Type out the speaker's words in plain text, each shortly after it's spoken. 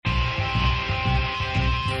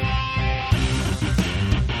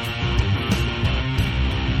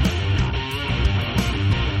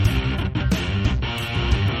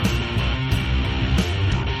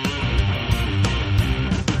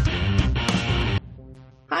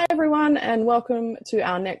Hi everyone and welcome to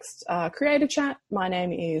our next creator chat. My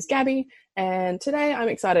name is Gabby and today I'm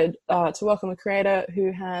excited to welcome a creator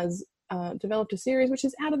who has developed a series which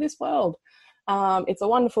is out of this world. It's a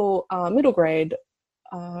wonderful middle grade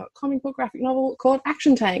comic book graphic novel called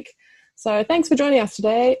Action Tank. So thanks for joining us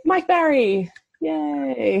today, Mike Barry.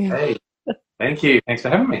 Yay. Hey, thank you. Thanks for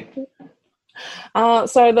having me.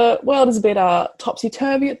 So the world is a bit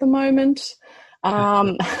topsy-turvy at the moment.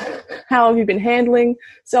 How have you been handling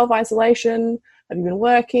self-isolation? Have you been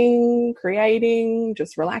working, creating,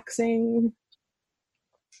 just relaxing?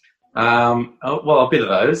 Well, a bit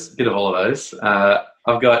of all of those.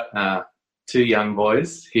 I've got 2 young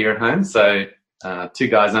boys here at home, so 2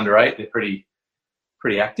 guys under 8. They're pretty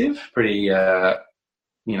active, a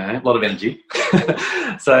lot of energy.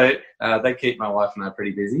 So they keep my wife and I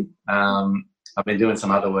pretty busy. I've been doing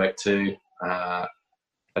some other work too.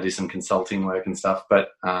 I do some consulting work and stuff,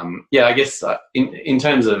 but I guess in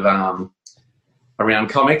terms of around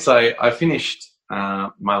comics, I finished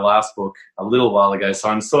my last book a little while ago, so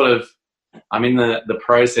I'm in the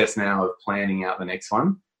process now of planning out the next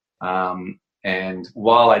one. And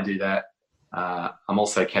while I do that, I'm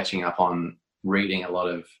also catching up on reading a lot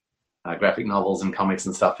of graphic novels and comics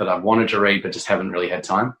and stuff that I've wanted to read but just haven't really had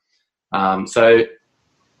time. So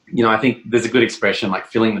I think there's a good expression like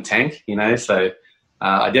filling the tank, so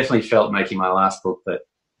I definitely felt making my last book that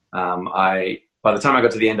by the time I got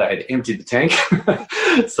to the end, I had emptied the tank.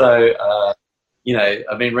 So,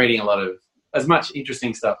 I've been reading a lot of as much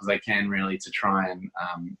interesting stuff as I can really to try and,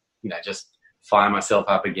 just fire myself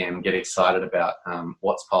up again, get excited about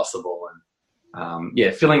what's possible.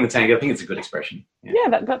 And, filling the tank, I think it's a good expression.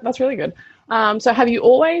 Yeah, that's really good. So have you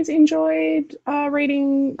always enjoyed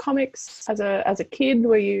reading comics as a kid?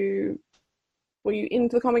 Were you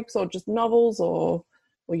into the comics or just novels, or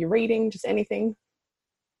were you reading just anything?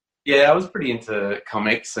 Yeah, I was pretty into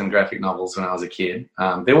comics and graphic novels when I was a kid.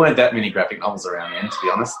 There weren't that many graphic novels around then, to be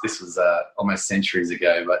honest. This was almost centuries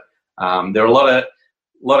ago, but there were a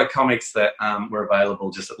lot of comics that were available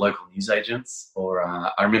just at local newsagents. Or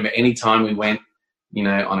I remember any time we went,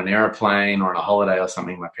 on an aeroplane or on a holiday or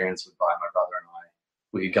something, my parents would buy my brother and I.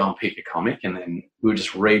 We could go and pick a comic, and then we would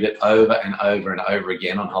just read it over and over and over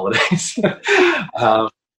again on holidays.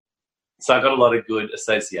 So I got a lot of good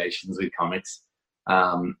associations with comics.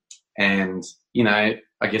 And,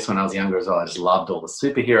 I guess when I was younger as well, I just loved all the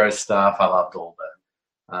superhero stuff. I loved all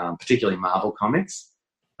the, particularly Marvel comics.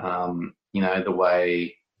 The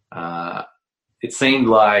way it seemed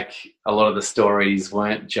like a lot of the stories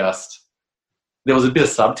weren't just, there was a bit of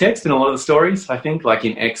subtext in a lot of the stories, I think. Like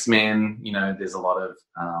in X-Men, there's a lot of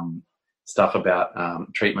stuff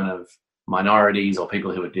about treatment of minorities or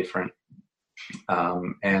people who are different.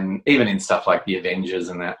 And even in stuff like the Avengers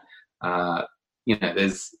and that,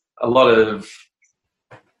 there's a lot of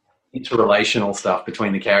interrelational stuff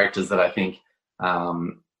between the characters that I think,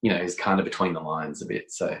 is kind of between the lines a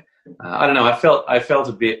bit. So I don't know. I felt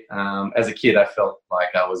a bit, as a kid, I felt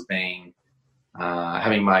like I was being,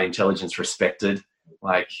 having my intelligence respected.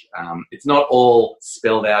 Like, it's not all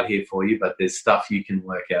spelled out here for you, but there's stuff you can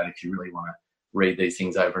work out if you really want to read these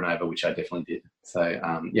things over and over, which I definitely did. So,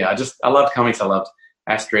 I loved comics. I loved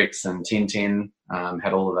Asterix and Tintin,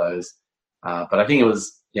 had all of those. But I think it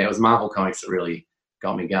was Marvel Comics that really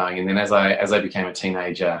got me going. And then as I became a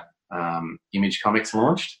teenager, Image Comics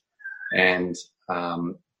launched, and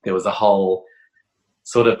there was a whole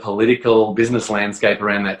sort of political business landscape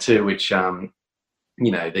around that too, which,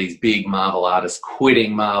 these big Marvel artists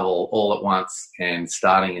quitting Marvel all at once and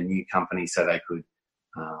starting a new company so they could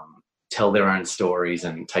tell their own stories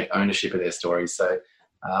and take ownership of their stories. So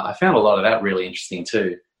I found a lot of that really interesting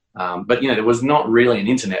too. But, there was not really an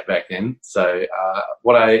internet back then. So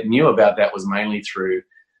what I knew about that was mainly through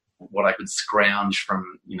what I could scrounge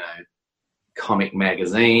from, comic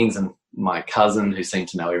magazines and my cousin who seemed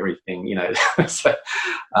to know everything, So,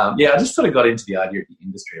 I just sort of got into the idea of the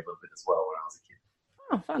industry a little bit as well when I was a kid.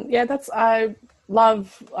 Oh, fun. Yeah, I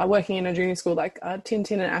love working in a junior school. Like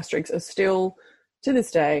Tintin and Asterix are still, to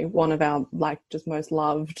this day, one of our, just most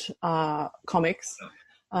loved comics.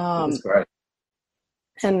 That's great.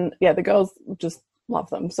 And the girls just love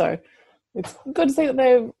them. So it's good to see that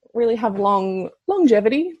they really have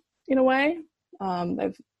longevity in a way.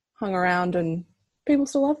 They've hung around and people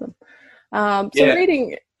still love them.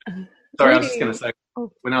 Reading. Sorry, I was just going to say,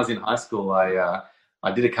 when I was in high school,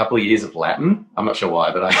 I did a couple of years of Latin. I'm not sure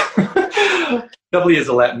why, but a couple of years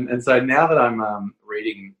of Latin. And so now that I'm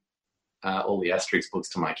reading all the Asterix books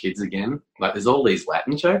to my kids again, there's all these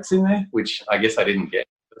Latin jokes in there, which I guess I didn't get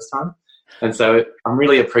the first time. And so I'm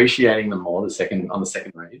really appreciating them more on the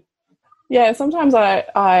second read. Yeah, sometimes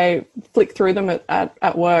I flick through them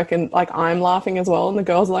at work and like I'm laughing as well, and the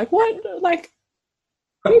girls are like, "What? Like,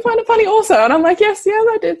 do you find it funny also?" And I'm like, "Yes, yeah,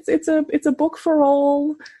 it's a book for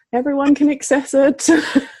all. Everyone can access it.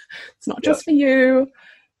 It's not just for you."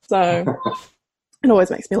 So it always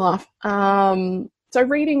makes me laugh. So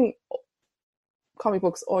reading comic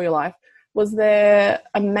books all your life, was there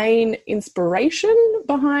a main inspiration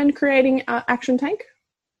behind creating Action Tank?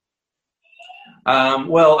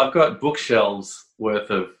 Well, I've got bookshelves worth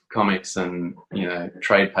of comics and,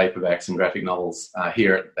 trade paperbacks and graphic novels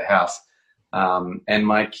here at the house. And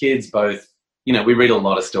my kids both, we read a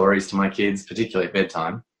lot of stories to my kids, particularly at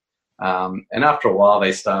bedtime. And after a while,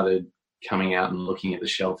 they started coming out and looking at the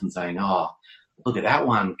shelf and saying, "Oh, look at that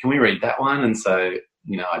one. Can we read that one?" And so,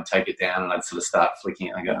 I'd take it down and I'd sort of start flicking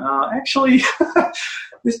it and I go, "Oh, actually,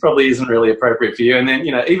 this probably isn't really appropriate for you." And then,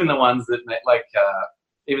 even the ones that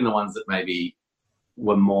maybe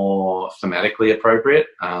were more thematically appropriate,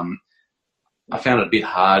 I found it a bit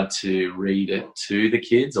hard to read it to the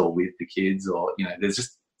kids or with the kids, or, there's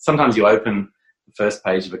just, sometimes you open the first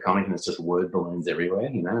page of a comic and it's just word balloons everywhere,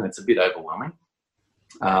 and it's a bit overwhelming.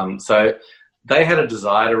 So they had a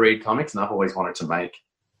desire to read comics, and I've always wanted to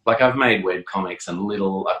I've made web comics and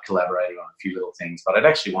I've collaborated on a few little things, but I'd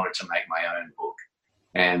actually wanted to make my own book.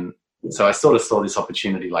 And so I sort of saw this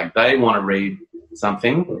opportunity, like they want to read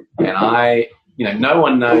something and no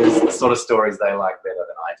one knows the sort of stories they like better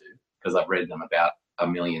than I do, because I've read them about a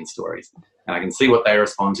million stories and I can see what they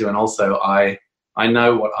respond to. And also I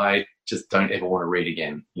know what I just don't ever want to read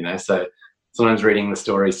again, so sometimes reading the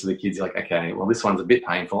stories to the kids, you're like, okay, well, this one's a bit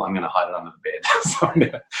painful. I'm going to hide it under the bed.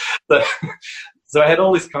 So I had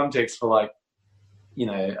all this context for what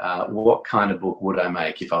kind of book would I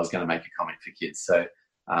make if I was going to make a comic for kids? So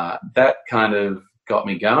that kind of got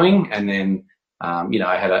me going. And then,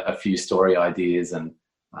 I had a few story ideas, and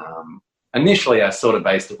initially I sort of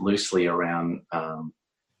based it loosely around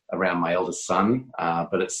my eldest son.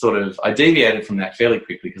 But it's I deviated from that fairly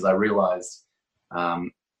quickly because I realized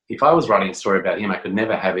if I was writing a story about him, I could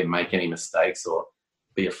never have him make any mistakes or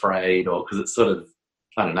be afraid, or because it's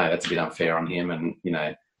I don't know, that's a bit unfair on him. And,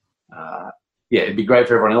 it'd be great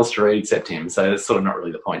for everyone else to read except him. So it's sort of not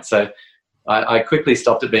really the point. So I quickly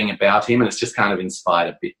stopped it being about him, and it's just kind of inspired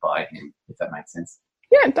a bit by him, if that makes sense.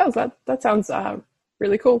 Yeah, it does. That sounds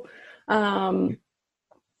really cool. And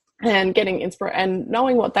getting inspiration and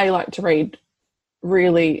knowing what they like to read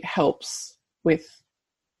really helps with,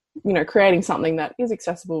 creating something that is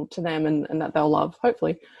accessible to them and that they'll love,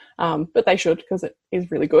 hopefully. But they should, because it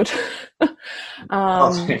is really good.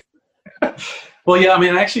 Well, yeah, I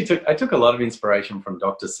mean, I took a lot of inspiration from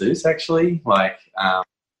Dr. Seuss, actually.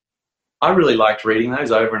 I really liked reading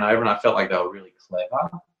those over and over, and I felt like they were really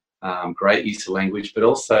clever, great use of language, but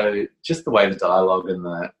also just the way the dialogue and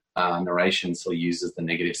the narration sort of uses the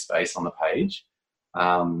negative space on the page.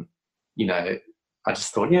 I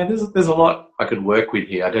just thought, there's a lot I could work with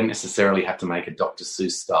here. I don't necessarily have to make a Dr.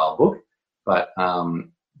 Seuss style book, but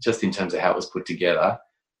just in terms of how it was put together,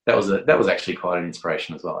 that was actually quite an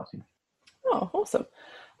inspiration as well, I think. Oh, awesome.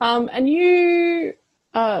 And you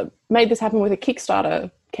made this happen with a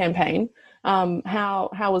Kickstarter campaign.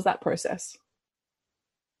 How was that process?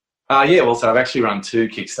 So I've actually run 2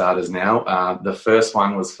 Kickstarters now. The first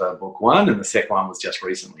one was for book 1, and the second one was just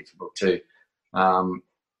recently for book 2.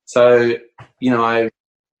 So, I've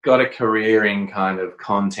got a career in kind of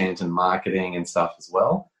content and marketing and stuff as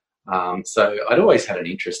well. So I'd always had an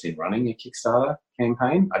interest in running a Kickstarter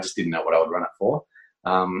campaign. I just didn't know what I would run it for.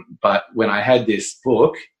 But when I had this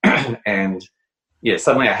book and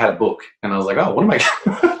suddenly I had a book and I was like, oh, what am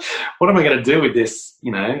I going to do with this,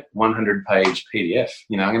 100-page PDF?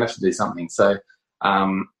 I'm going to have to do something. So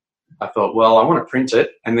I thought, well, I want to print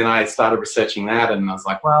it. And then I started researching that, and I was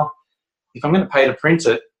like, well, if I'm going to pay to print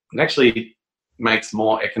it, it actually makes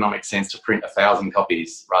more economic sense to print 1,000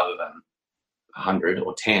 copies rather than 100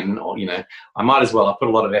 or 10, or, I might as well. I put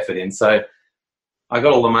a lot of effort in. So I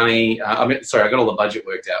got all the money. I got all the budget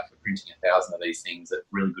worked out for printing 1,000 of these things at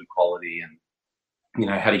really good quality, and,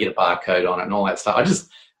 how to get a barcode on it and all that stuff.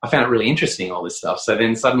 I found it really interesting, all this stuff. So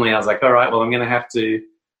then suddenly I was like, all right, well, I'm going to have to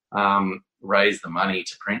raise the money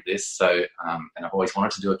to print this. So, and I've always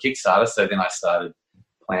wanted to do a Kickstarter. So then I started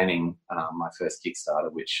planning my first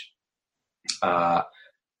Kickstarter, which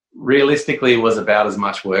realistically was about as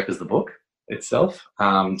much work as the book itself,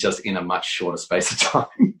 just in a much shorter space of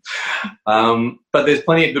time. But there's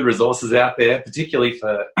plenty of good resources out there, particularly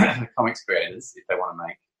for comics creators if they want to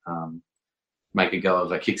make a go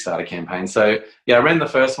of a Kickstarter campaign. So I ran the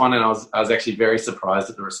first one, and I was actually very surprised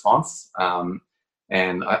at the response.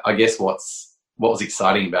 And I guess what was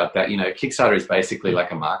exciting about that, Kickstarter is basically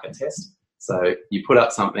like a market test. So you put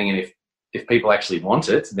up something, and if people actually want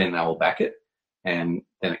it, then they will back it, and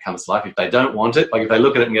then it comes to life. If they don't want it, like if they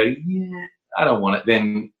look at it and go, yeah, I don't want it,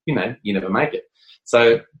 then, you never make it.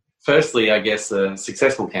 So firstly, I guess a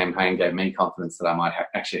successful campaign gave me confidence that I might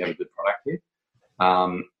actually have a good product here.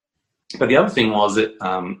 But the other thing was that,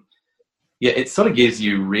 it sort of gives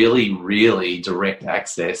you really, really direct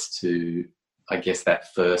access to, I guess,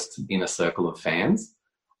 that first inner circle of fans.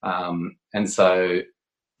 And so,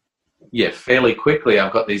 fairly quickly,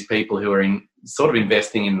 I've got these people who are sort of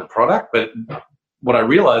investing in the product, but what I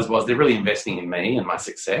realized was they're really investing in me and my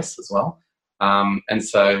success as well. And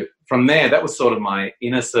so from there, that was sort of my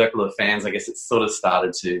inner circle of fans. I guess it sort of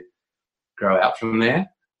started to grow out from there.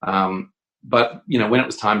 But, when it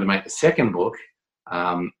was time to make the second book,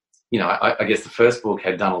 I guess the first book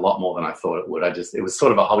had done a lot more than I thought it would. It was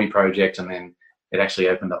sort of a hobby project, and then it actually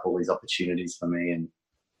opened up all these opportunities for me and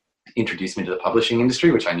introduced me to the publishing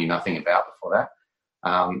industry, which I knew nothing about before that.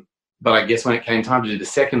 But I guess when it came time to do the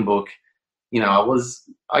second book,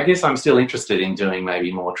 I'm still interested in doing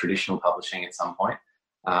maybe more traditional publishing at some point.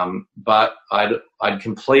 But I'd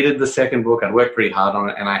completed the second book. I'd worked pretty hard on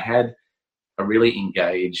it, and I had a really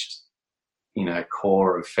engaged,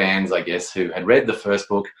 core of fans, I guess, who had read the first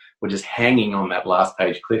book, were just hanging on that last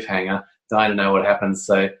page cliffhanger, dying to know what happens.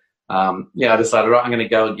 So, I decided, right, I'm going to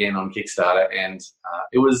go again on Kickstarter, and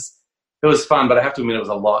it was fun, but I have to admit it was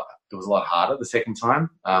a lot harder the second time.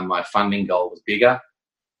 My funding goal was bigger,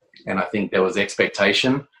 and I think there was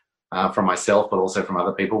expectation from myself, but also from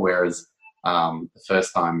other people, whereas the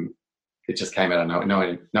first time it just came out of no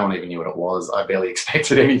one even knew what it was. I barely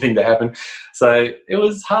expected anything to happen. So it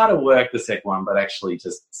was harder work, the second one, but actually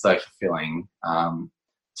just so fulfilling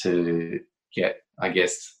to get, I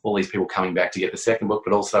guess, all these people coming back to get the second book,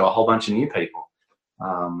 but also a whole bunch of new people.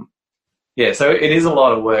 So it is a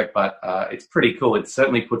lot of work, but it's pretty cool. It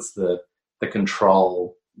certainly puts the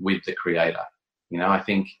control with the creator. I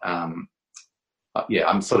think, I'm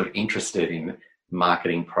sort of interested in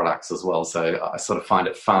marketing products as well. So I sort of find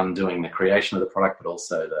it fun doing the creation of the product, but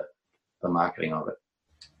also the marketing of it.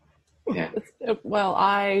 Yeah. Well,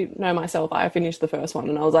 I know myself, I finished the first one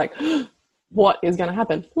and I was like, what is going to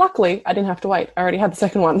happen? Luckily, I didn't have to wait. I already had the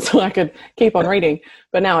second one, so I could keep on reading.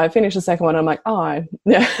 But now I finished the second one, and I'm like,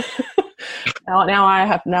 yeah. now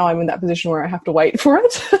I'm in that position where I have to wait for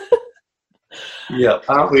it. Yeah,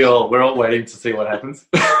 aren't we all? We're all waiting to see what happens.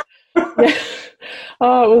 Yeah.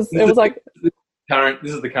 Oh, it was like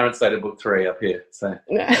this is the current state of book 3 up here. So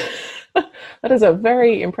yeah. That is a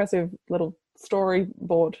very impressive little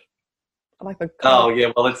storyboard. I like the color. Oh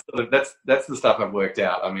yeah, well that's the stuff I've worked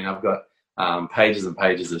out. I mean, I've got pages and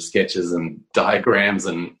pages of sketches and diagrams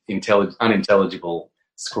and unintelligible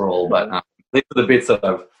scrawl, but these are the bits that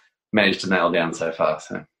I've managed to nail down so far.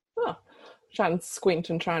 So try and squint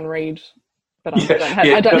and try and read, but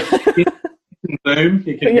I don't. Zoom,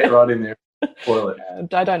 you can get right in there. Spoil it.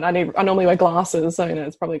 I normally wear glasses, so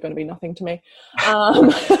it's probably going to be nothing to me.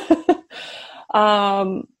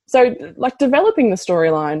 So like developing the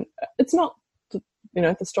storyline, it's not,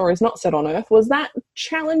 the story's not set on Earth. Was that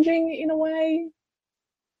challenging in a way?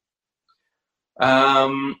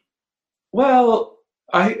 Well,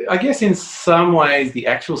 I guess in some ways the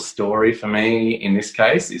actual story for me in this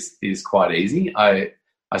case is quite easy.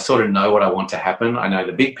 I sort of know what I want to happen. I know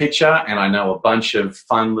the big picture, and I know a bunch of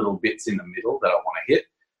fun little bits in the middle that I want to hit.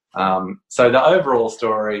 So the overall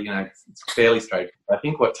story, it's fairly straightforward. I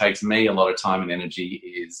think what takes me a lot of time and energy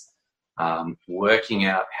is working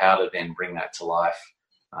out how to then bring that to life,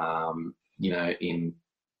 in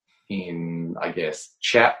I guess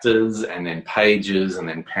chapters and then pages and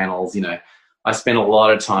then panels. I spend a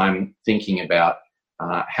lot of time thinking about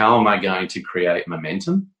how am I going to create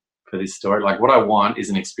momentum for this story. Like, what I want is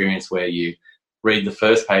an experience where you read the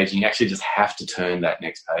first page and you actually just have to turn that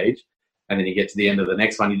next page, and then you get to the end of the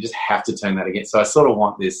next one, you just have to turn that again. So I sort of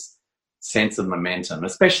want this sense of momentum,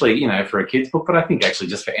 especially, for a kid's book, but I think actually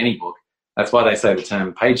just for any book. That's why they say the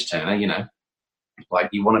term page turner, like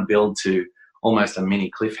you want to build to almost a mini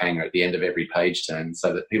cliffhanger at the end of every page turn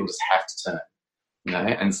so that people just have to turn,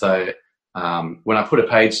 And so when I put a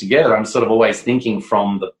page together, I'm sort of always thinking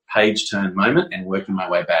from the page turn moment and working my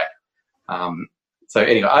way back. So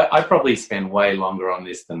anyway, I probably spend way longer on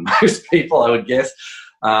this than most people, I would guess.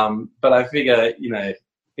 But I figure,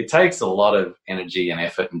 it takes a lot of energy and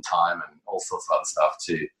effort and time and all sorts of other stuff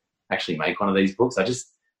to actually make one of these books. I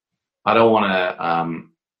don't want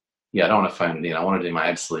to phone it in. I want to do my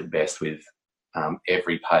absolute best with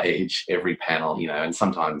every page, every panel, and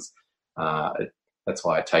sometimes that's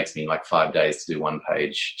why it takes me like 5 days to do one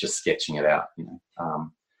page, just sketching it out.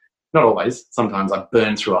 Not always. Sometimes I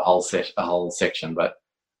burn through a whole section, but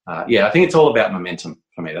yeah, I think it's all about momentum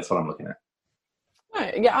for me. That's what I'm looking at.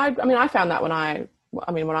 Yeah, I mean, I found that when I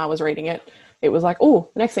was reading it, it was like, oh,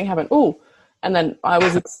 the next thing happened, oh, and then I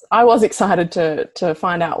was excited to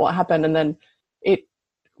find out what happened, and then it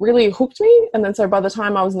really hooked me. And then so by the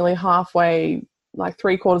time I was nearly halfway, like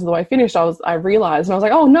 3/4 of the way finished, I realized, and I was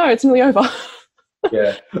like, oh no, it's nearly over.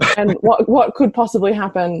 Yeah. And what could possibly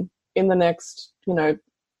happen in the next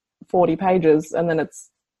 40 pages, and then it's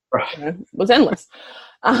right. Was endless.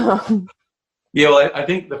 Yeah, well, I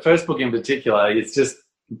think the first book in particular, it's just,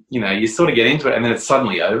 you sort of get into it and then it's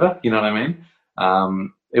suddenly over. You know what I mean?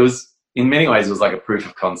 It was, in many ways, it was like a proof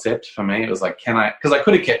of concept for me. It was like, because I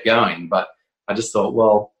could have kept going, but I just thought,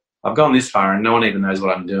 well, I've gone this far and no one even knows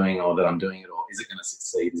what I'm doing or that I'm doing it, or is it going to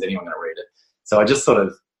succeed? Is anyone going to read it? So I just sort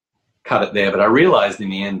of cut it there. But I realized in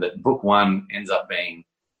the end that book 1 ends up being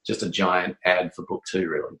just a giant ad for book 2,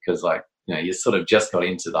 really, because you sort of just got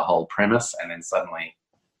into the whole premise and then suddenly,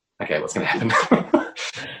 okay, what's going to happen?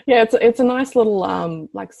 Yeah, it's a nice little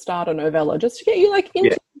like starter novella just to get you like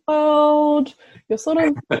into the world. You're sort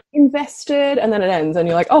of invested, and then it ends, and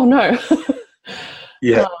you're like, oh no.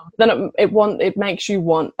 Yeah. Then it makes you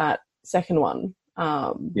want that second one.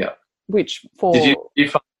 Yeah. Which for did you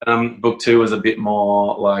find book 2 was a bit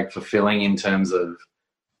more like fulfilling in terms of,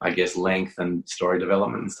 I guess, length and story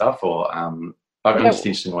development and stuff, or I'm just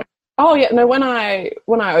interested in what. Oh yeah, no. When I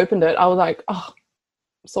opened it, I was like,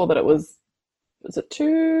 saw that it was it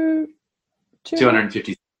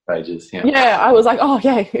 250 pages? Yeah. Yeah, I was like, oh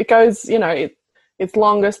yeah, it goes. It's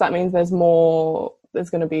longest. That means there's more. There's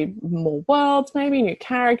going to be more worlds, maybe new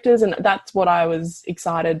characters, and that's what I was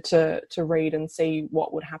excited to read and see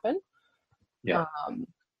what would happen. Yeah.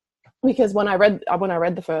 Because when I read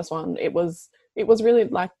the first one, it was really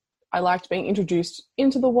like I liked being introduced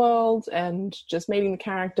into the world and just meeting the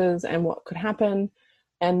characters and what could happen,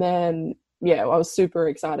 and then I was super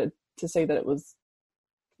excited to see that it was,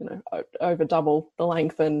 over double the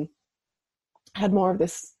length and had more of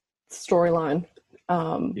this storyline.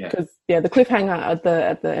 Because the cliffhanger at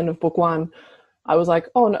the end of book 1, I was like,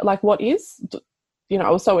 oh no, like what is? I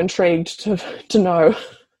was so intrigued to know.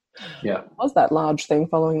 Yeah. What was that large thing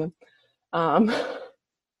following them?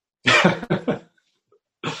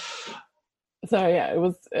 So yeah, it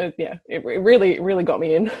was. It really got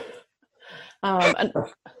me in. And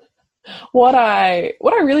what I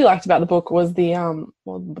really liked about the book was the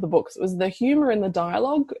books was the humor in the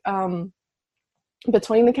dialogue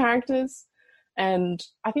between the characters, and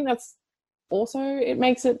I think that's also, it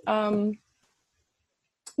makes it not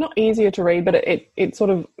easier to read, but it sort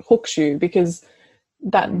of hooks you, because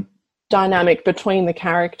that dynamic between the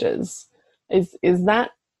characters is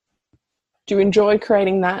that. Do you enjoy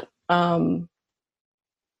creating that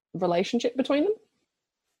relationship between them?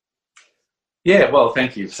 Yeah, well,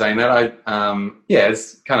 thank you for saying that.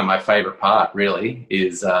 It's kind of my favorite part, really,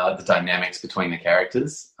 is the dynamics between the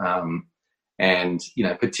characters, and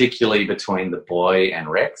particularly between the boy and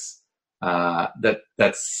Rex.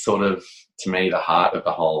 That's sort of, to me, the heart of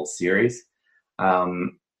the whole series.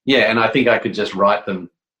 And I think I could just write them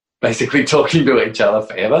basically talking to each other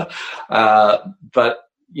forever. But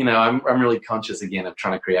I'm really conscious again of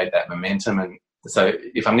trying to create that momentum, and so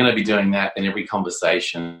if I'm going to be doing that, then every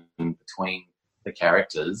conversation between the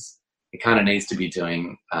characters, it kind of needs to be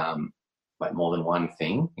doing like more than one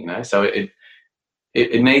thing, So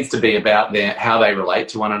it needs to be about how they relate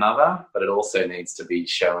to one another, but it also needs to be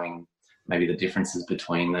showing maybe the differences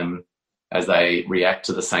between them as they react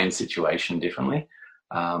to the same situation differently.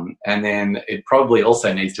 And then it probably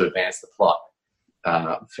also needs to advance the plot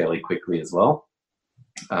fairly quickly as well.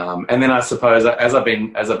 And then I suppose as I've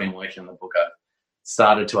been working on the book, I've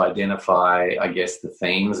started to identify, I guess, the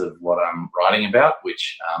themes of what I'm writing about,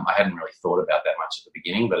 which I hadn't really thought about that much at the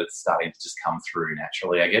beginning, but it's starting to just come through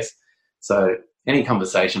naturally, I guess. So any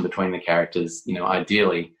conversation between the characters,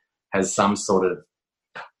 ideally has some sort of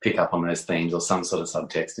pick up on those themes or some sort of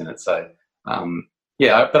subtext in it. So,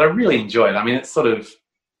 but I really enjoy it. I mean, it's sort of,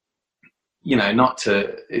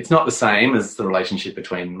 it's not the same as the relationship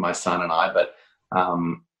between my son and I, but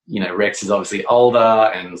Rex is obviously older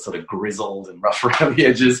and sort of grizzled and rough around the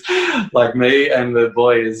edges like me, and the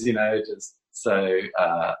boy is, just so,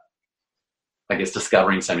 I guess,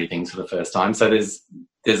 discovering so many things for the first time. So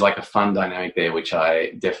there's like a fun dynamic there, which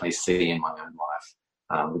I definitely see in my own life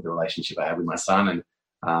with the relationship I have with my son. And,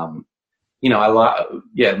 I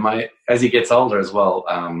like, as he gets older as well,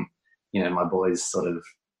 my boy's sort of,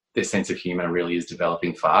 their sense of humor really is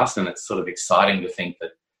developing fast, and it's sort of exciting to think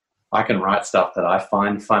that I can write stuff that I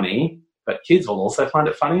find funny, but kids will also find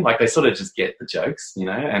it funny. Like, they sort of just get the jokes,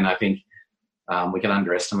 and I think we can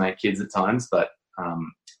underestimate kids at times, but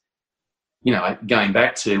going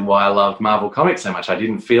back to why I love Marvel Comics so much, I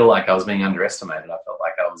didn't feel like I was being underestimated. I felt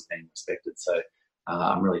like I was being respected. So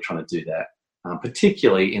I'm really trying to do that,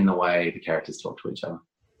 particularly in the way the characters talk to each other.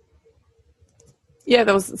 Yeah,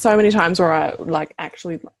 there was so many times where I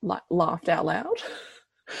actually laughed out loud.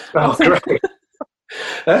 Oh, great.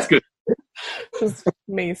 That's good. Just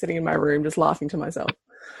me sitting in my room just laughing to myself.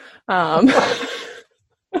 Because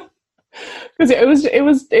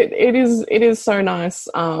it is so nice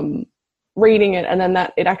reading it, and then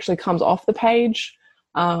that it actually comes off the page,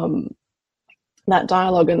 that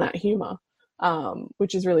dialogue and that humor,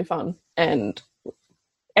 which is really fun and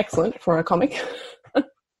excellent for a comic.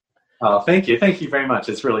 Oh, thank you very much.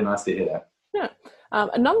 It's really nice to hear that. Yeah.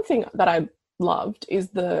 Another thing that I loved is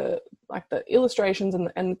the illustrations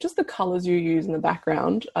and just the colors you use in the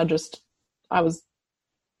background. I was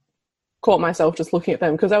caught myself just looking at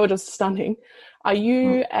them because they were just stunning.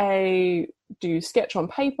 Do you sketch on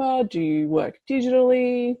paper? Do you work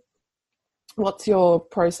digitally? What's your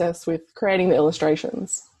process with creating the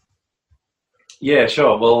illustrations? Yeah,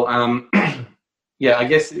 sure. Well, yeah, I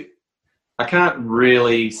guess I can't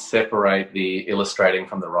really separate the illustrating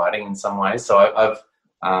from the writing in some ways. So I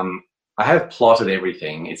have plotted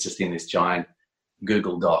everything. It's just in this giant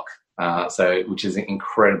Google Doc, which is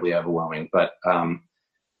incredibly overwhelming. But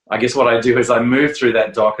I guess what I do is I move through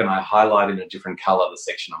that doc and I highlight in a different color the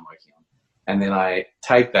section I'm working on. And then I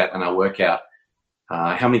take that and I work out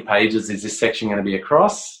how many pages is this section going to be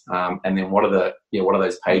across, and then what are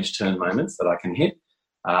those page turn moments that I can hit.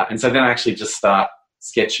 And so then I actually just start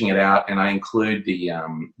sketching it out, and I include the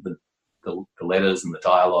letters and the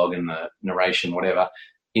dialogue and the narration, whatever,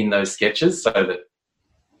 in those sketches, so that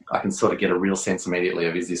I can sort of get a real sense immediately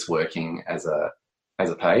of, is this working as a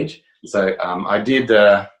page? So I did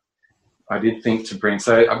think to bring.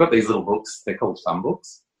 So I've got these little books. They're called thumb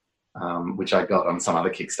books, which I got on some other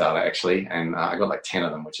Kickstarter actually, and I got like 10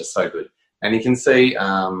 of them, which are so good. And you can see, I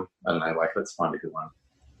don't know, let's find a good one.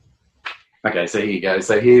 Okay, so here you go.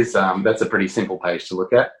 So here's that's a pretty simple page to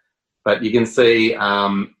look at, but you can see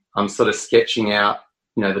I'm sort of sketching out,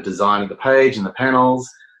 the design of the page and the panels.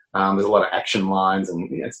 There's a lot of action lines, and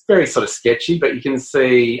it's very sort of sketchy, but you can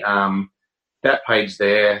see that page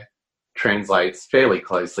there translates fairly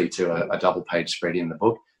closely to a double page spread in the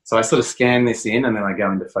book. So I sort of scan this in, and then I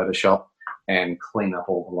go into Photoshop and clean up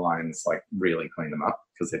all the lines, really clean them up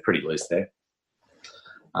because they're pretty loose there.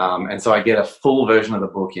 And so I get a full version of the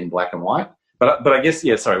book in black and white. But I guess,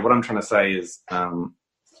 what I'm trying to say is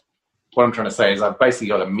I've basically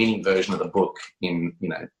got a mini version of the book in,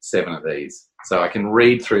 7 of these. So I can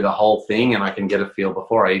read through the whole thing and I can get a feel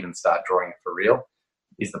before I even start drawing it for real.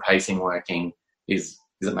 Is the pacing working? Is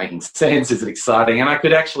it making sense? Is it exciting? And I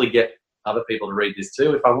could actually get other people to read this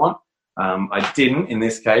too if I want. I didn't in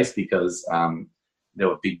this case because there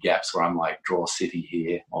were big gaps where I'm like, draw city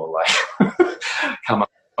here, or come up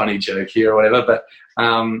with a funny joke here or whatever. But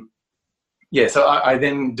so I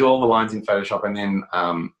then do all the lines in Photoshop, and then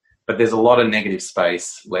but there's a lot of negative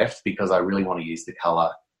space left because I really want to use the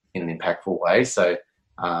color in an impactful way. So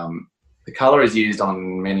the color is used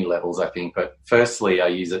on many levels, I think, but firstly I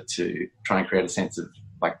use it to try and create a sense of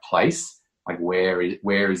place,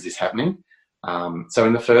 where is this happening. So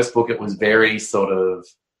in the first book it was very sort of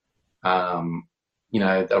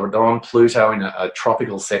they're on Pluto, in a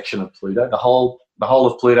tropical section of Pluto. The whole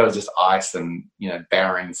of Pluto is just ice and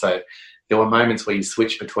barren. So there were moments where you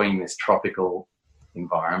switch between this tropical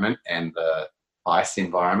environment and the ice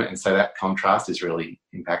environment, and so that contrast is really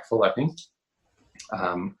impactful, I think.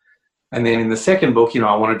 And then in the second book,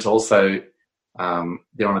 I wanted to also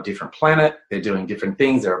they're on a different planet, they're doing different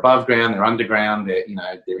things, they're above ground, they're underground, they're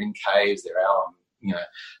in caves, they're out on,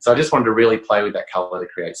 so I just wanted to really play with that color to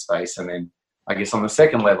create space. And then I guess on the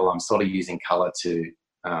second level I'm sort of using color to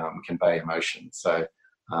convey emotion. So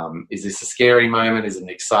is this a scary moment? Is it an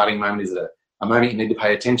exciting moment? Is it a moment you need to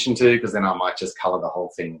pay attention to? Because then I might just color the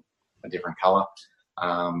whole thing a different color.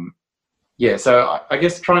 So I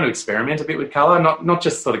guess trying to experiment a bit with color, not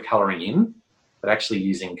just sort of coloring in, but actually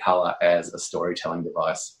using color as a storytelling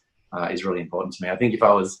device is really important to me. I think if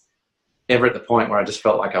I was ever at the point where I just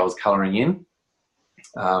felt like I was coloring in,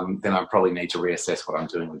 then I probably need to reassess what I'm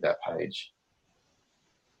doing with that page.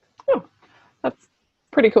 Oh, that's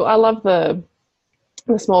pretty cool. I love the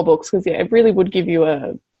small books because it really would give you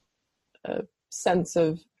a sense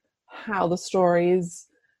of how the story is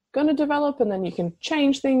going to develop, and then you can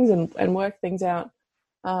change things and work things out.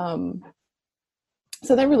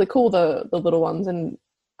 So they're really cool, the little ones, and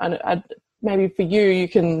maybe for you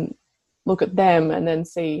can look at them and then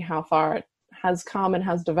see how far it has come and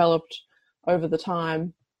has developed over the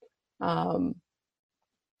time.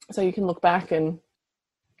 So you can look back and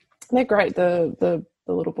They're great, the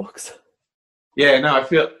little books. Yeah, no, I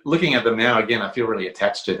feel looking at them now again, I feel really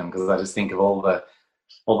attached to them because I just think of all the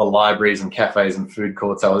libraries and cafes and food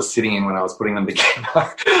courts I was sitting in when I was putting them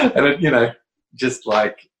together, and it, just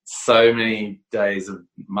like so many days of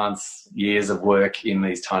months, years of work in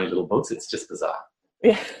these tiny little books. It's just bizarre.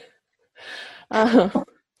 Yeah,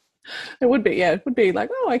 it would be. Yeah, it would be like,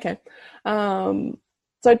 oh, okay.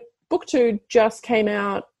 So book 2 just came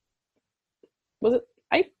out. Was it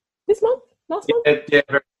this month? Last month? Yeah,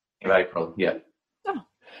 of April. Yeah.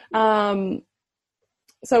 Oh.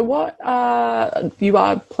 So what you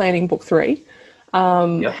are planning book 3.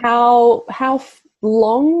 Yep. How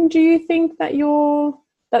long do you think that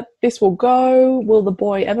this will go? Will the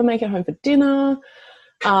boy ever make it home for dinner?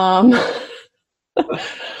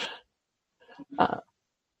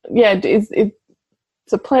 Yeah,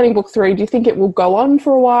 so planning book 3, do you think it will go on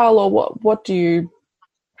for a while, or what do you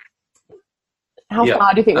how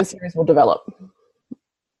far do you think the series will develop?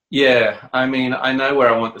 Yeah, I mean, I know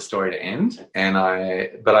where I want the story to end,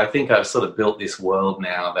 but I think I've sort of built this world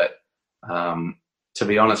now that, to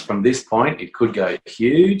be honest, from this point, it could go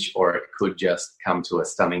huge or it could just come to a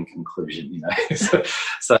stunning conclusion,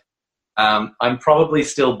 So I'm probably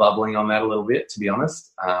still bubbling on that a little bit, to be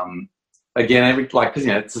honest. Again, because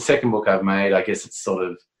it's the second book I've made. I guess it's sort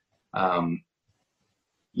of,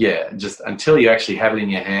 just until you actually have it in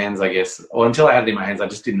your hands, I guess, or until I had it in my hands, I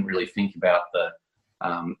just didn't really think about the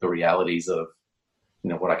realities of,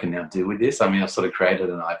 what I can now do with this. I mean, I've sort of created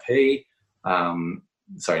an IP,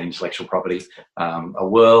 intellectual property, a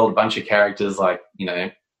world, a bunch of characters,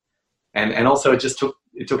 and also it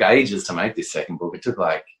took ages to make this second book. It took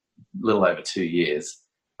like a little over 2 years,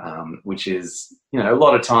 which is, a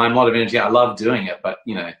lot of time, a lot of energy. I love doing it, but,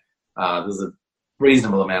 there's a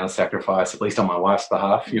reasonable amount of sacrifice, at least on my wife's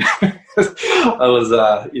behalf. I was,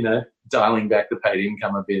 dialing back the paid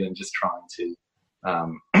income a bit and just trying to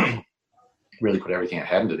really put everything I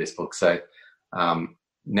had into this book. So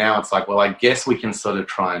now it's like, well, I guess we can sort of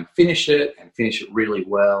try and finish it really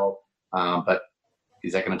well. But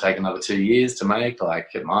is that going to take another 2 years to make? Like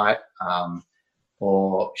it might.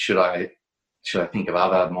 Or should I think of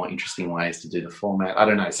other more interesting ways to do the format? I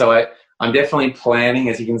don't know. So I'm definitely planning,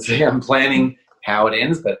 as you can see, I'm planning how it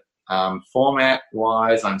ends, but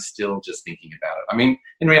format-wise, I'm still just thinking about it. I mean,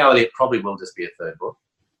 in reality, it probably will just be a third book.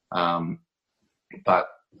 But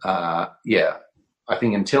I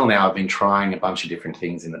think until now I've been trying a bunch of different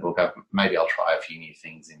things in the book. Maybe I'll try a few new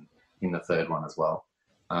things in the third one as well.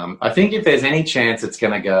 I think if there's any chance it's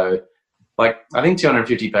going to go, I think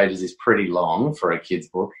 250 pages is pretty long for a kid's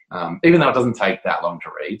book, even though it doesn't take that long to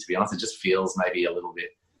read, to be honest. It just feels maybe a little bit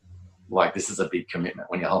like this is a big commitment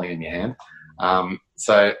when you're holding it in your hand.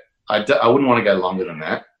 So I wouldn't want to go longer than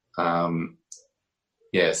that.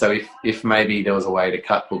 So if maybe there was a way to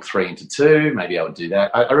cut book 3 into 2, maybe I would do that.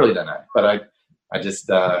 I really don't know. But I just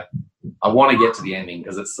I want to get to the ending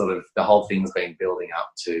because it's sort of the whole thing's been building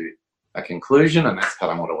up to a conclusion, and that's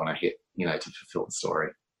kind of what I want to hit, to fulfill the story.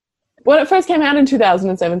 When it first came out in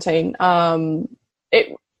 2017,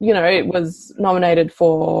 it was nominated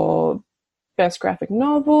for Best Graphic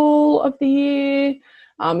Novel of the Year.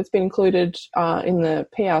 It's been included in the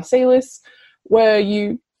PRC list. Were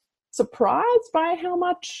you surprised by how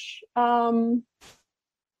much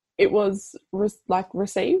it was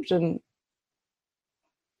received? And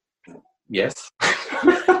Yes,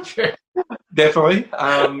 definitely.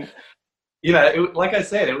 Like I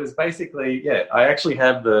said, it was basically, I actually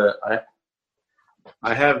have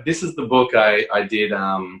this is the book I did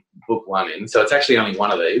book 1 in. So it's actually only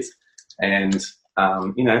one of these. And,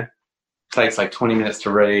 takes like 20 minutes to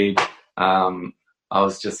read. I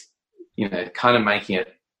was just, kind of making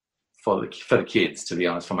it for the kids, to be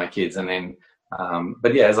honest, for my kids. And then,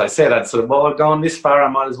 as I said, I'd sort of, I've gone this far, I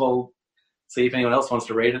might as well see if anyone else wants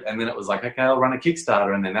to read it. And then it was like, okay, I'll run a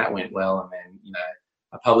Kickstarter. And then that went well. And then,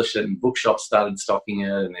 I published it and bookshops started stocking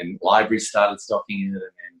it, and then libraries started stocking it.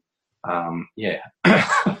 And then,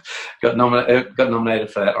 got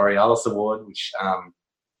nominated for that Aurealis Award, which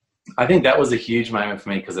I think that was a huge moment for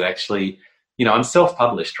me because it actually, I'm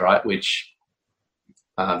self-published, right? Which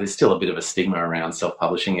there's still a bit of a stigma around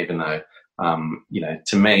self-publishing, even though,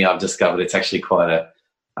 to me, I've discovered it's actually quite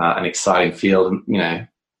an exciting field. And,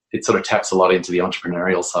 it sort of taps a lot into the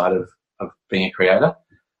entrepreneurial side of being a creator.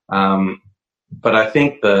 But I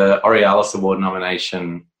think the Aurealis Award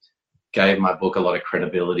nomination gave my book a lot of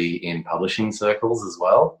credibility in publishing circles as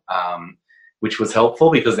well, which was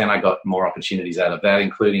helpful because then I got more opportunities out of that,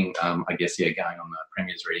 including, going on the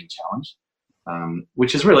Premier's Reading Challenge,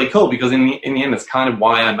 which is really cool because in the end, it's kind of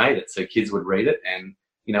why I made it, so kids would read it. And,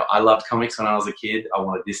 I loved comics when I was a kid. I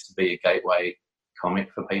wanted this to be a gateway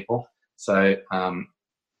comic for people. So,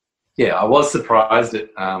 yeah, I was surprised at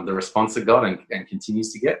the response it got and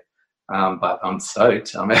continues to get. But I'm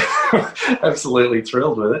stoked. I'm absolutely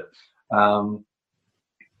thrilled with it. I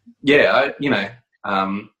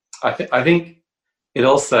think it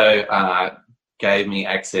also gave me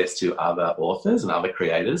access to other authors and other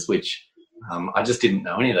creators, which I just didn't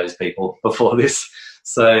know any of those people before this.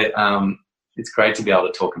 So it's great to be able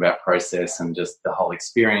to talk about process and just the whole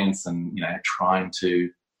experience and, trying to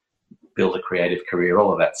build a creative career,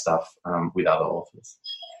 all of that stuff with other authors.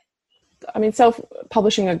 I mean,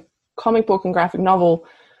 self-publishing a comic book and graphic novel,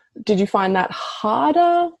 did you find that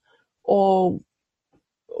harder, or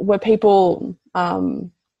were people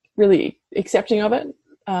really accepting of it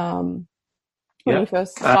when you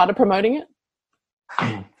first started promoting it?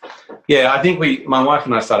 Yeah, I think my wife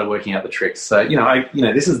and I started working out the tricks. So,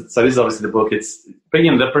 this is obviously the book. But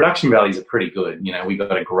the production values are pretty good. We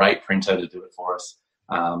got a great printer to do it for us.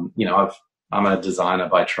 I'm a designer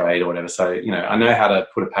by trade or whatever. So, I know how to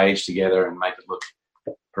put a page together and make it look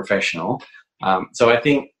professional. So I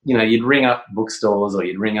think, you'd ring up bookstores or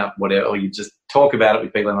you'd ring up whatever, or you'd just talk about it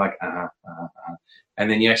with people and like, and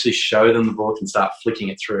then you actually show them the book and start flicking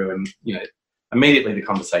it through and, immediately the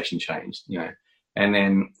conversation changed, And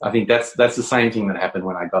then I think that's the same thing that happened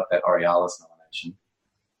when I got that Aurealis nomination.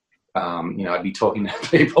 I'd be talking to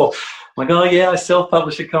people like, oh yeah, I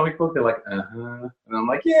self-published a comic book. They're like, and I'm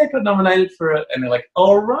like, yeah, I got nominated for it. And they're like,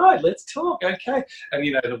 all right, let's talk. Okay. And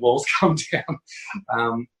the walls come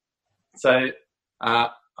down. So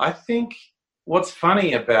I think what's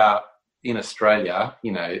funny about in Australia,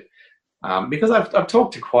 because I've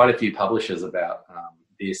talked to quite a few publishers about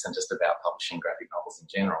this and just about publishing graphic novels in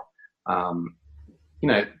general.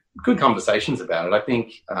 Good conversations about it. I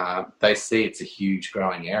think they see it's a huge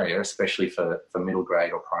growing area, especially for middle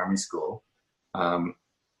grade or primary school.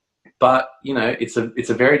 But it's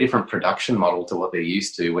a very different production model to what they're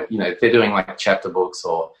used to. If they're doing like chapter books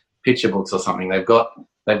or picture books or something, they've got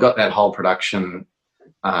that whole production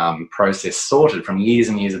process sorted from years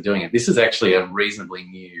and years of doing it. This is actually a reasonably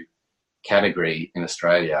new category in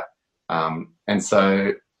Australia, and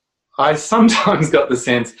so I sometimes got the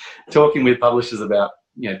sense talking with publishers about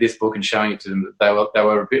this book and showing it to them that they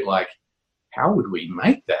were a bit like, how would we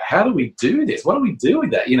make that? How do we do this? What do we do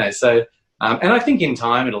with that? So and I think in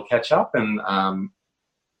time it'll catch up and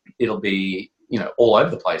it'll be all over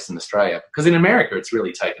the place in Australia, because in America it's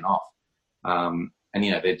really taken off, and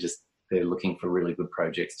they're looking for really good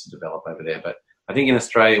projects to develop over there. But I think in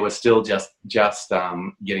Australia we're still just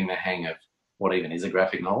getting the hang of what even is a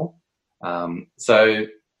graphic novel. So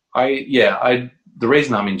the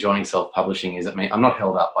reason I'm enjoying self-publishing is I'm not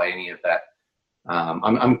held up by any of that.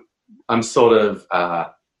 I'm sort of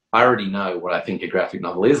I already know what I think a graphic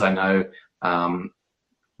novel is. I know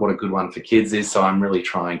what a good one for kids is, so I'm really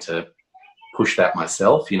trying to push that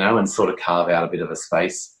myself, and sort of carve out a bit of a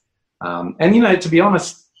space. And to be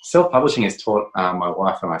honest, self-publishing has taught my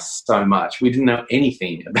wife and I so much. We didn't know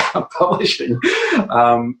anything about publishing,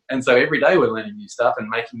 and so every day we're learning new stuff and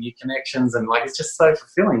making new connections, and it's just so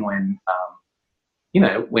fulfilling when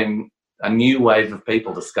when a new wave of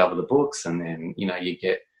people discover the books, and then you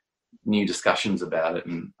get new discussions about it,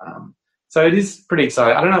 and so it is pretty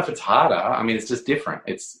exciting. I don't know if it's harder. I mean, it's just different.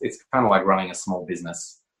 It's kind of like running a small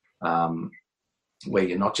business, where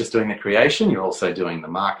you're not just doing the creation, you're also doing the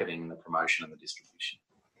marketing, the promotion, and the distribution.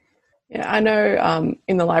 Yeah, I know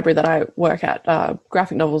in the library that I work at,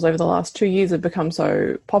 graphic novels over the last 2 years have become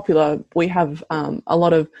so popular. We have a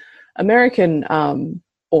lot of American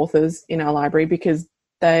authors in our library because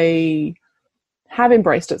they have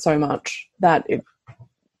embraced it so much that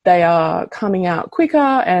they are coming out quicker,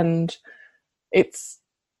 and it's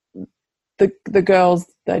the girls,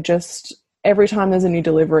 they just, every time there's a new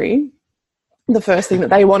delivery, the first thing that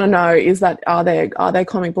they want to know is that are there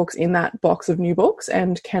comic books in that box of new books,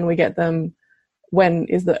 and can we get them? When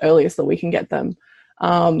is the earliest that we can get them?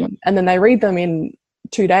 And then they read them in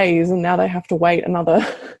 2 days, and now they have to wait another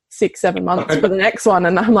 6-7 months for the next one.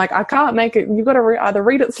 And I'm like, I can't make it. You've got to either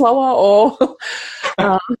read it slower or.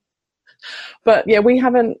 But yeah, we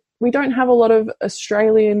don't have a lot of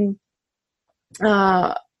Australian.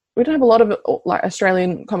 We don't have a lot of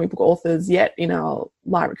Australian comic book authors yet in our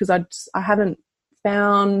library, because I haven't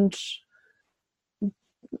found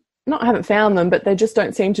them, but they just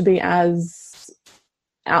don't seem to be as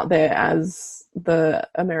out there as the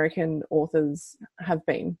American authors have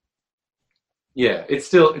been. Yeah, it's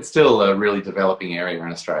still a really developing area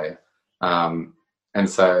in Australia, and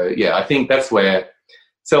so I think that's where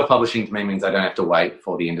self-publishing to me means I don't have to wait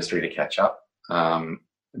for the industry to catch up.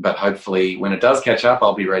 But hopefully when it does catch up,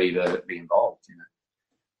 I'll be ready to be involved.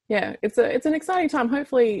 Yeah, it's an exciting time.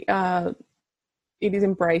 Hopefully, it is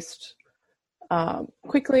embraced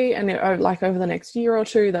quickly, and like over the next year or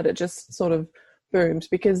two, that it just sort of booms,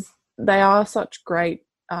 because they are such great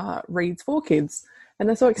reads for kids, and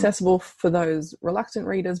they're so accessible for those reluctant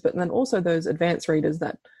readers, but then also those advanced readers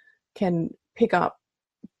that can pick up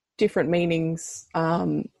different meanings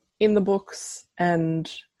in the books.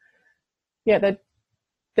 And yeah,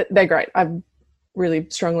 they're great. I really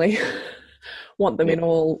strongly want them in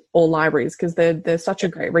all libraries, because they're such a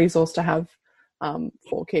great resource to have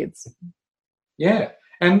for kids. Yeah,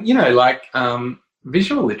 and you know, like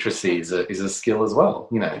visual literacy is a skill as well.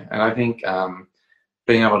 You know, and I think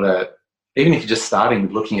being able to, even if you're just starting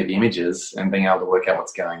with looking at the images and being able to work out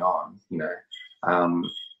what's going on, you know,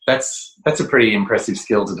 that's a pretty impressive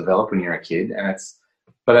skill to develop when you're a kid. And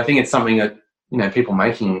but I think it's something that, you know, people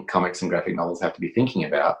making comics and graphic novels have to be thinking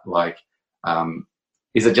about. Like,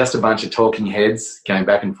 is it just a bunch of talking heads going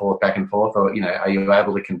back and forth, or, you know, are you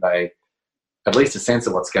able to convey at least a sense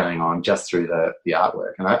of what's going on just through the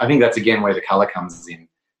artwork? And I think that's, again, where the colour comes in.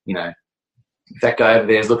 You know, if that guy over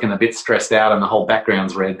there is looking a bit stressed out and the whole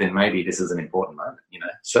background's red, then maybe this is an important moment, you know.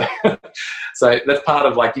 So so that's part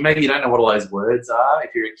of, like, maybe you don't know what all those words are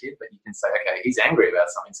if you're a kid, but you can say, okay, he's angry about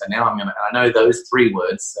something, so now I know those 3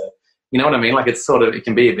 words. So, you know what I mean? Like, it's sort of, it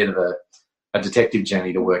can be a bit of a detective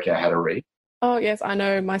journey to work out how to read. Oh, yes, I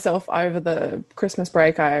know myself. Over the Christmas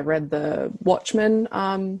break, I read the Watchmen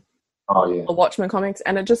the Watchmen comics,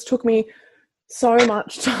 and it just took me so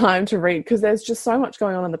much time to read, because there's just so much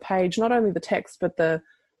going on the page, not only the text, but the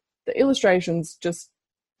illustrations just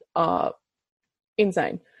are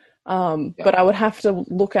insane. But I would have to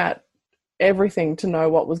look at everything to know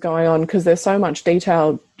what was going on, because there's so much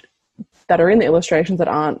detail that are in the illustrations that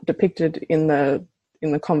aren't depicted in the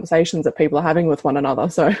conversations that people are having with one another.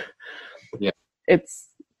 So it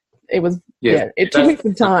took me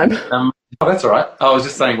some time. Oh, that's all right. I was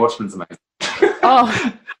just saying Watchmen's amazing.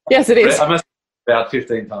 Oh, yes, it is. I must have about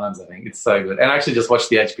 15 times, I think. It's so good. And I actually just watched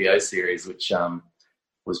the HBO series, which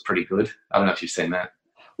was pretty good. I don't know if you've seen that.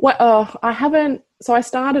 Well, I haven't. So I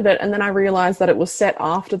started it, and then I realised that it was set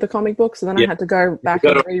after the comic book, so then I had to go back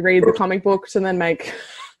and reread the comic books and then make...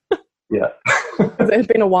 Yeah. It had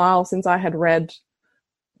been a while since I had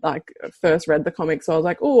first read the comic, so I was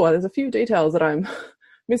like, oh, there's a few details that I'm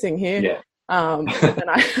missing here. Yeah.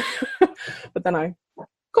 But then I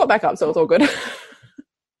caught back up, so it's all good.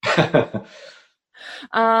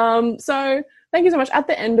 So thank you so much. At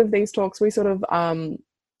the end of these talks, we sort of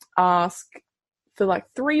ask for like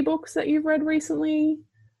 3 books that you've read recently.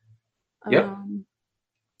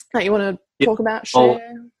 That you want to talk about,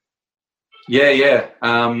 share. Yeah.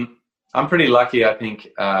 I'm pretty lucky, I think.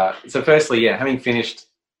 So firstly, having finished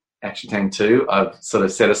Action Tank 2, I've sort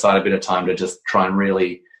of set aside a bit of time to just try and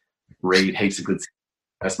really read heaps of good stuff,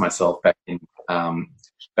 immerse myself back in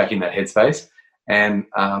that headspace. And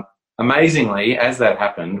amazingly, as that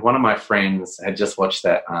happened, one of my friends had just watched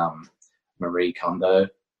that Marie Kondo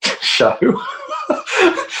show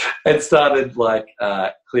and started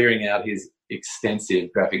clearing out his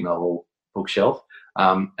extensive graphic novel bookshelf.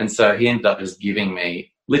 And so he ended up just giving me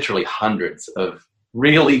literally hundreds of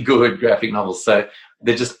really good graphic novels. So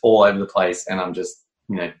they're just all over the place, and I'm just,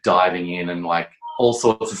 you know, diving in and like all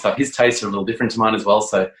sorts of stuff. His tastes are a little different to mine as well,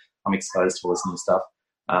 so I'm exposed to all this new stuff.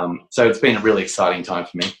 So it's been a really exciting time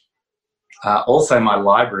for me. Also, my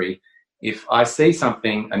library, if I see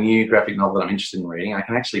a new graphic novel that I'm interested in reading, I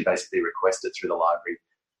can actually basically request it through the library.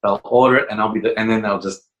 They'll order it, and and then they'll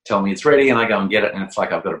just tell me it's ready, and I go and get it, and it's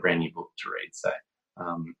like I've got a brand new book to read. So,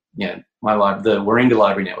 the Warringah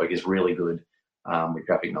Library Network is really good with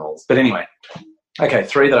graphic novels. But anyway, okay,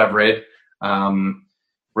 3 that I've read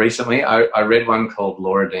recently. I read one called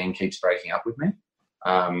Laura Dean Keeps Breaking Up With Me,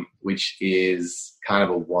 which is kind of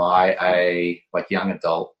a YA, like young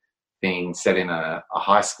adult thing set in a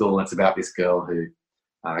high school. It's about this girl who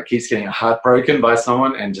keeps getting her heart broken by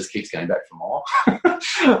someone and just keeps going back for more.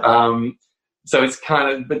 So it's kind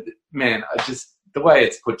of, but man, the way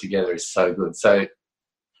it's put together is so good. So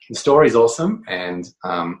the story's awesome, and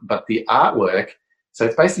but the artwork, so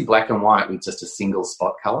it's basically black and white with just a single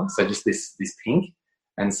spot color. So just this pink.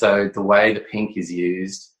 And so the way the pink is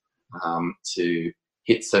used to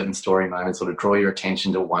hit certain story moments, or to draw your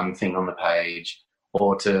attention to one thing on the page,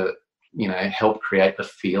 or to, you know, help create the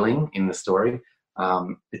feeling in the story.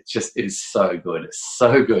 It is so good. It's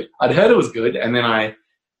so good. I'd heard it was good, and then I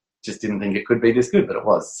just didn't think it could be this good, but it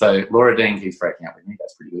was. So Laura Dean Keeps Breaking Up With Me.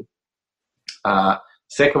 That's pretty good.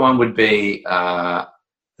 Second one would be the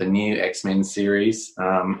new X-Men series.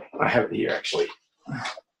 I have it here, actually.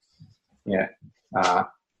 Yeah.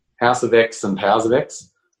 House of X and Powers of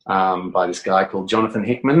X. by this guy called Jonathan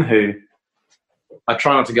Hickman, who I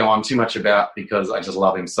try not to go on too much about because I just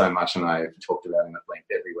love him so much, and I've talked about him at length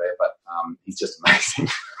everywhere, but he's just amazing.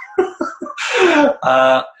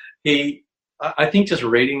 I think just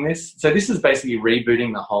reading this, so this is basically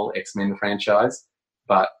rebooting the whole X-Men franchise,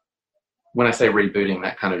 but when I say rebooting,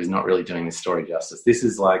 that kind of is not really doing this story justice. This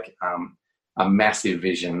is like a massive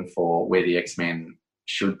vision for where the X-Men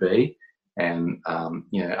should be, and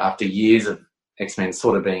after years of X-Men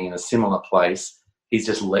sort of being in a similar place, he's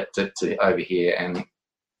just leapt it to over here, and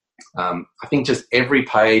I think just every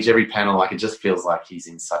page, every panel, like it just feels like he's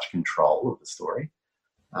in such control of the story,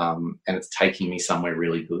 and it's taking me somewhere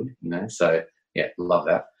really good, So yeah, love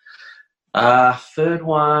that. Third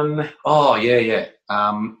one,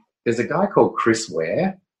 there's a guy called Chris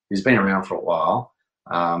Ware who's been around for a while,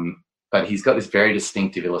 but he's got this very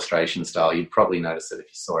distinctive illustration style. You'd probably notice it if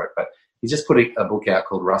you saw it, but he's just put a book out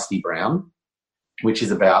called Rusty Brown, which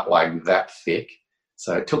is about like that thick.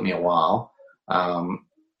 So it took me a while,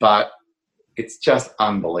 but it's just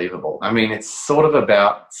unbelievable. I mean, it's sort of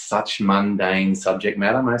about such mundane subject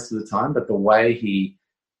matter most of the time, but the way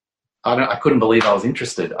I couldn't believe I was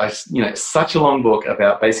interested. Such a long book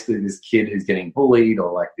about basically this kid who's getting bullied,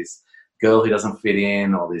 or like this girl who doesn't fit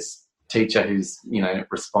in, or this teacher who's,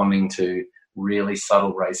 responding to really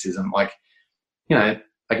subtle racism. Like, I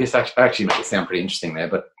guess I actually make it sound pretty interesting there,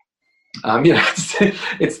 but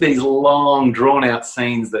it's these long, drawn-out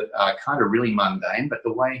scenes that are kind of really mundane, but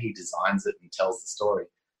the way he designs it and tells the story,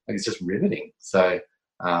 like, it's just riveting. So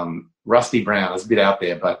Rusty Brown is a bit out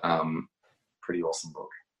there, but pretty awesome book.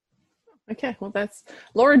 Okay, well, that's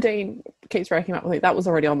Laura Dean keeps raking up with it. That was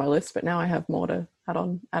already on my list, but now I have more to add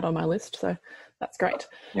on my list, so that's great.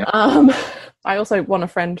 Yeah. I also want a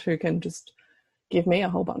friend who can just give me a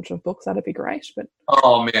whole bunch of books. That'd be great. But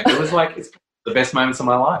oh man, it's the best moments of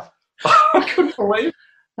my life. I couldn't believe it.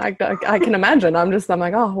 I can imagine. I'm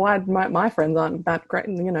like, oh, why my friends aren't that great?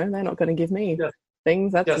 And, they're not going to give me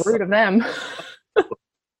things. That's rude of them.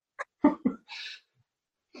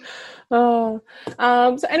 So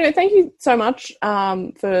anyway, thank you so much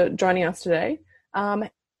for joining us today.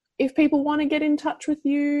 If people want to get in touch with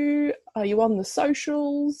you, are you on the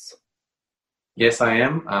socials? Yes, I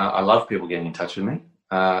am. I love people getting in touch with me.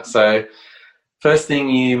 So first thing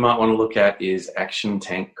you might want to look at is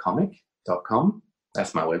actiontankcomic.com.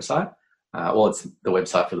 That's my website. It's the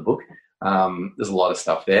website for the book. There's a lot of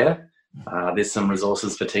stuff there. There's some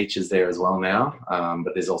resources for teachers there as well now,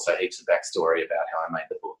 but there's also heaps of backstory about how I made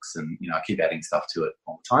the books, and I keep adding stuff to it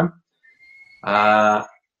all the time.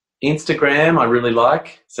 Instagram I really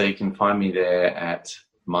like, so you can find me there at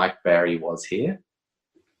Mike Barry Was Here.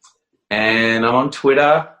 And I'm on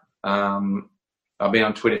Twitter. I've been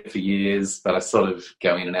on Twitter for years, but I sort of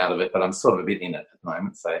go in and out of it, but I'm sort of a bit in it at the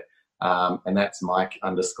moment. So, and that's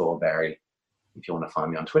Mike_Barry if you want to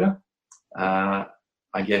find me on Twitter. I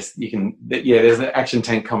guess you can, there's an Action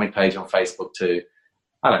Tank comic page on Facebook too.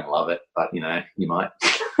 I don't love it, but you might.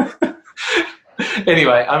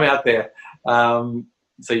 Anyway, I'm out there.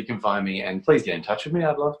 So you can find me, and please get in touch with me.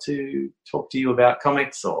 I'd love to talk to you about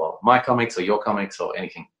comics, or my comics, or your comics, or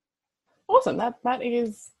anything. Awesome. That's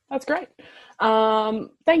great.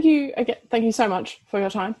 Thank you again. Thank you so much for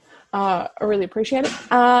your time. I really appreciate it.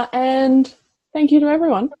 And thank you to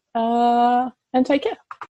everyone. And take care.